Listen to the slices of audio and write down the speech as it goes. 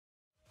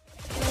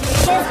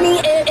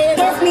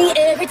gets me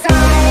every time.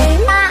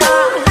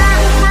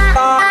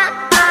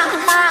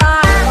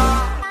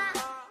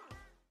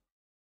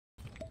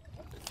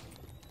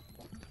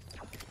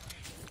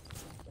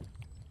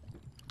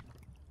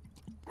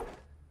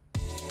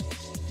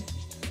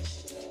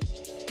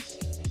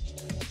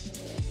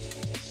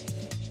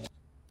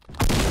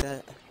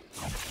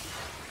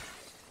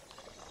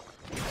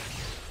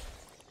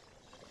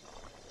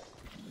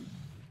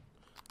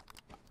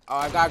 Oh,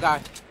 I got a guy.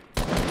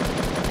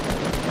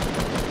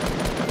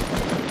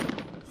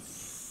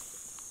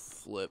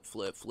 Flip.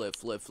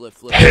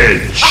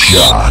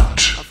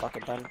 Headshot. I'm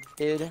fucking done,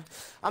 dude.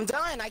 I'm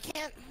done. I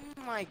can't.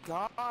 Oh my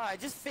god.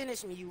 Just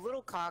finish me, you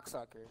little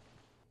cocksucker.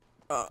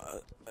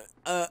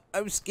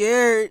 I'm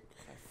scared.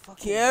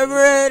 Fucking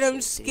Cameron, hate I'm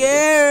this shit,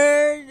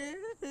 scared.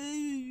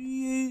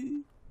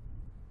 dude.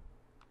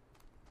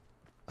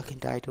 I can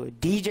die to a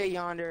DJ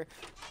yonder.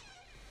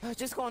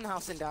 Just go in the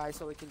house and die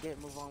so we can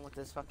move on with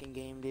this fucking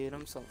game, dude.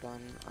 I'm so done.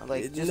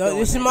 Like, just No, go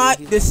this in is there, my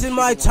dude. this is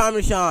my time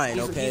to shine.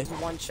 He's, Okay. He's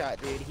one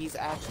shot, dude. He's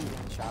actually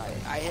one shot.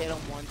 I hit him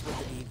once with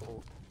an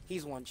eagle.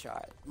 He's one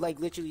shot. Like,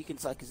 literally, you can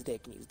suck his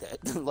dick and he's dead.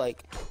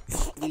 Like,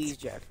 please,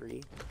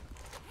 Jeffrey.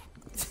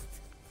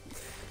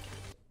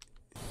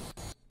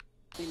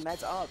 Dude,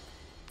 meds up.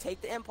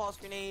 Take the impulse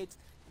grenades.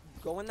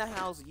 Go in the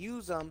house.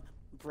 Use them.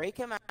 Break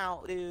him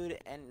out, dude,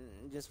 and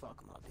just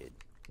fuck him up, dude.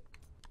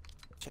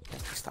 Check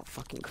that. Stop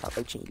fucking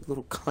crouching, you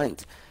little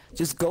cunt.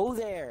 Just go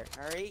there,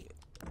 alright?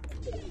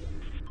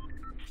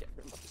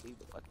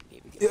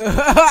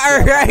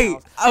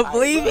 Alright, I'm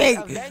leaving.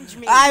 Avenge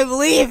me. I'm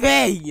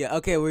leaving.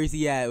 Okay, where's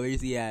he at?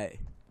 Where's he at?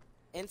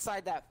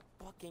 Inside that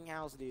fucking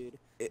house, dude.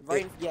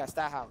 Right? Yes,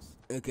 that house.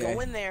 Okay.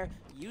 Go in there.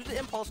 Use the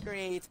impulse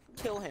grenades.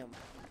 Kill him.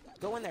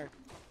 Go in there.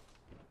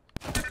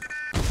 What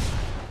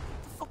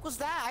the fuck was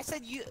that? I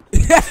said you.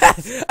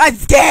 I'm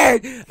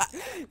scared.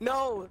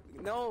 No,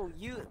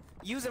 you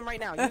use him right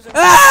now. Use him.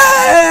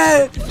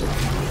 Ah! What is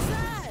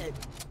that?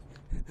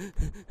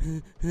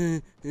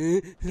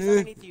 He's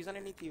underneath you. He's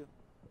underneath you.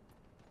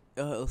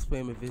 Let's pay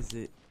him a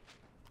visit.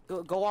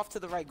 Go off to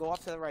the right. Go off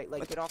to the right.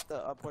 Like, get off the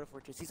Porta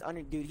Fortress. He's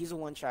under. Dude, he's a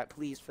one shot.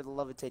 Please, for the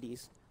love of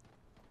titties.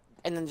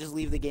 And then just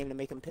leave the game to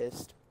make him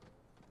pissed.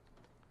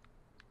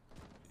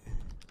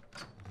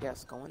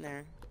 Yes, go in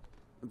there.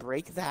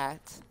 Break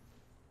that.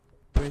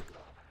 Break.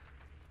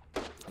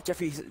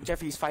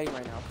 Jeffrey's fighting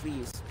right now.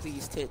 Please,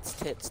 tits,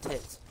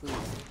 please.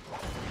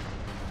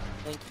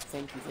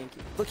 Thank you.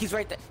 Look, he's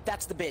right there.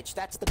 That's the bitch.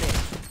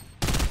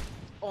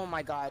 Oh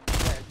my god.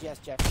 Yes,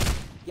 Jeffrey.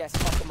 Yes,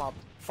 fuck him up.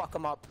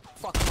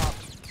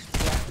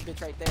 That's the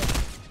bitch right there.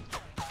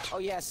 Oh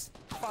yes,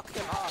 fuck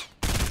him up.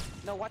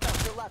 No, watch out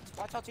to your left.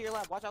 Watch out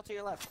to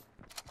your left.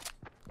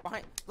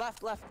 Behind,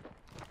 left.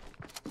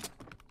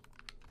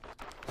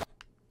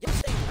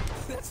 Yes,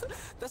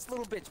 that's the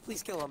little bitch.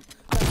 Please kill him.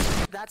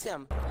 That's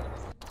him.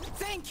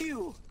 Thank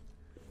you.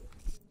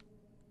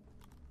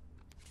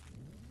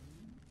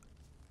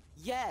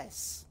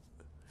 Yes.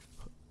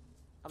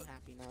 I'm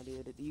happy now,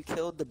 dude. You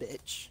killed the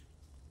bitch.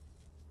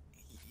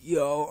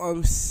 Yo,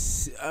 I'm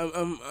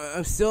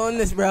still in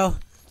this, bro.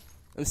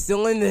 I'm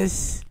still in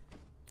this.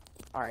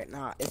 All right,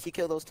 nah. If you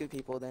kill those two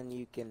people, then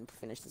you can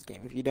finish this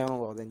game. If you don't,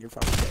 well, then you're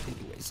probably dead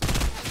anyways.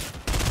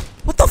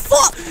 What the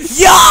fuck?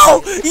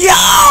 Yo!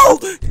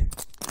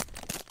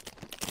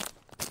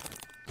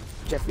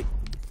 Jeffrey,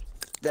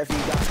 you got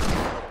it.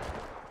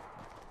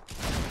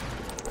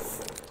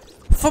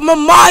 From a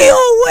mile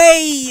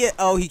away!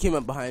 Oh, he came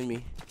up behind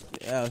me.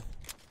 Yeah.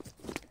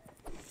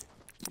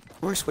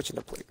 We're switching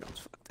the playgrounds.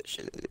 Fuck this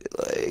shit.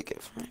 Like,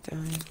 if I'm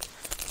dying,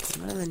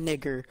 another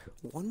nigger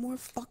one more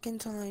fucking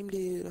time,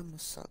 dude, I'm gonna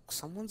suck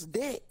someone's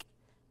dick.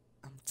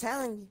 I'm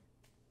telling you.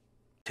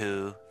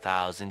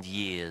 2,000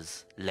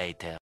 years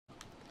later.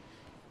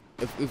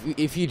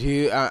 If you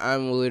do,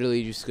 I'm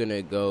literally just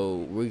gonna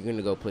go. We're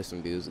gonna go play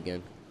some dudes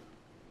again.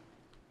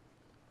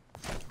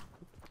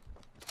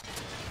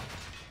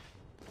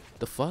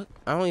 The fuck?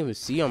 I don't even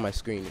see on my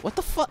screen. What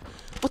the fuck?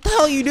 What the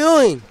hell are you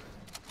doing?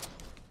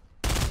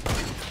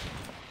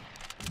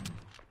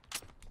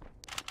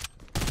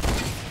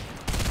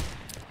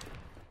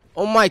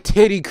 Oh my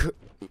titty.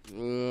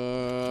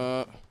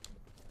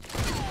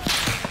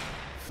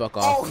 Fuck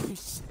off. Oh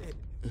shit.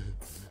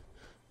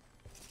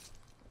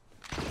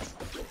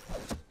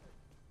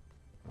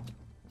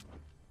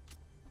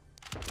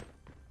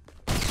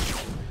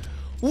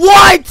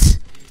 What?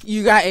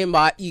 You got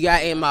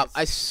aimbot.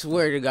 I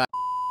swear to God.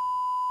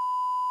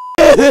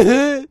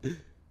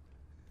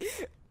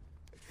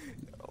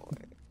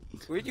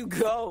 Where'd you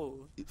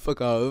go?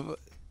 Fuck off.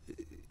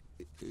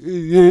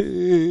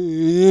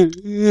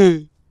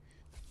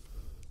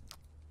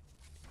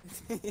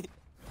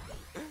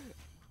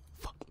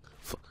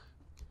 Fuck.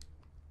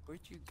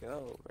 Where'd you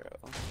go,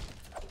 bro?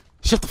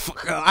 Shut the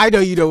fuck up. I know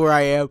you know where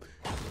I am.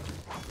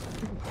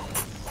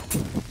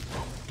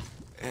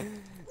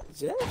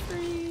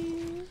 Jeffrey.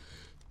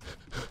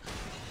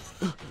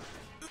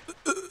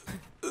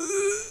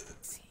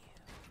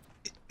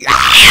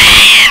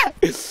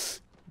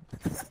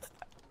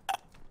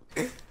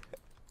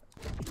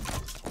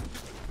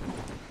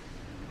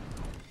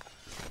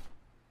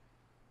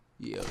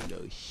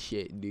 know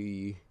shit, do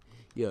you?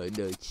 You don't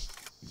know.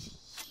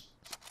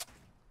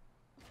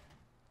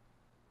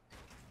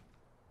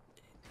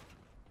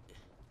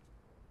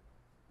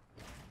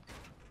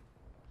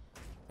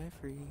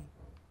 Free.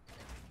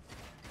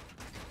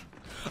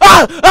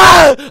 Ah!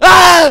 Ah!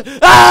 Ah!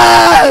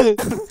 Ah!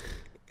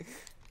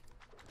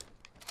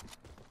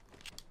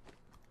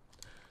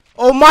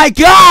 Oh my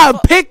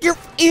God! Pick your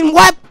in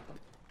what?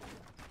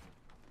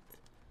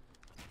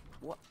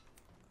 What?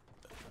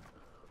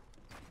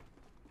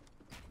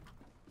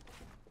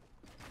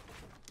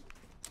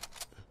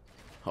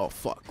 Oh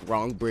fuck!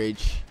 Wrong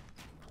bridge.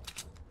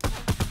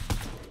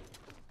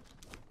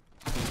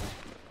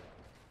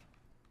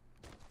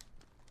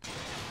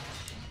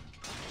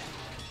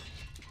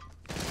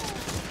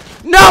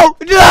 No!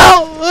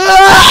 No!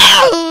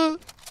 Ah!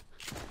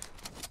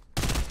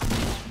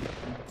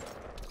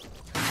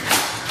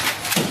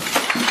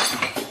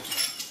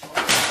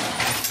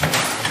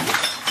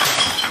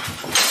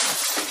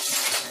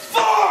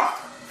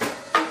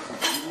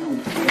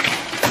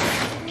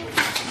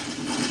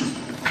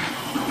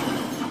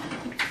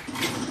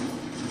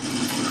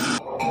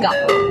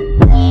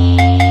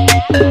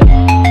 Go.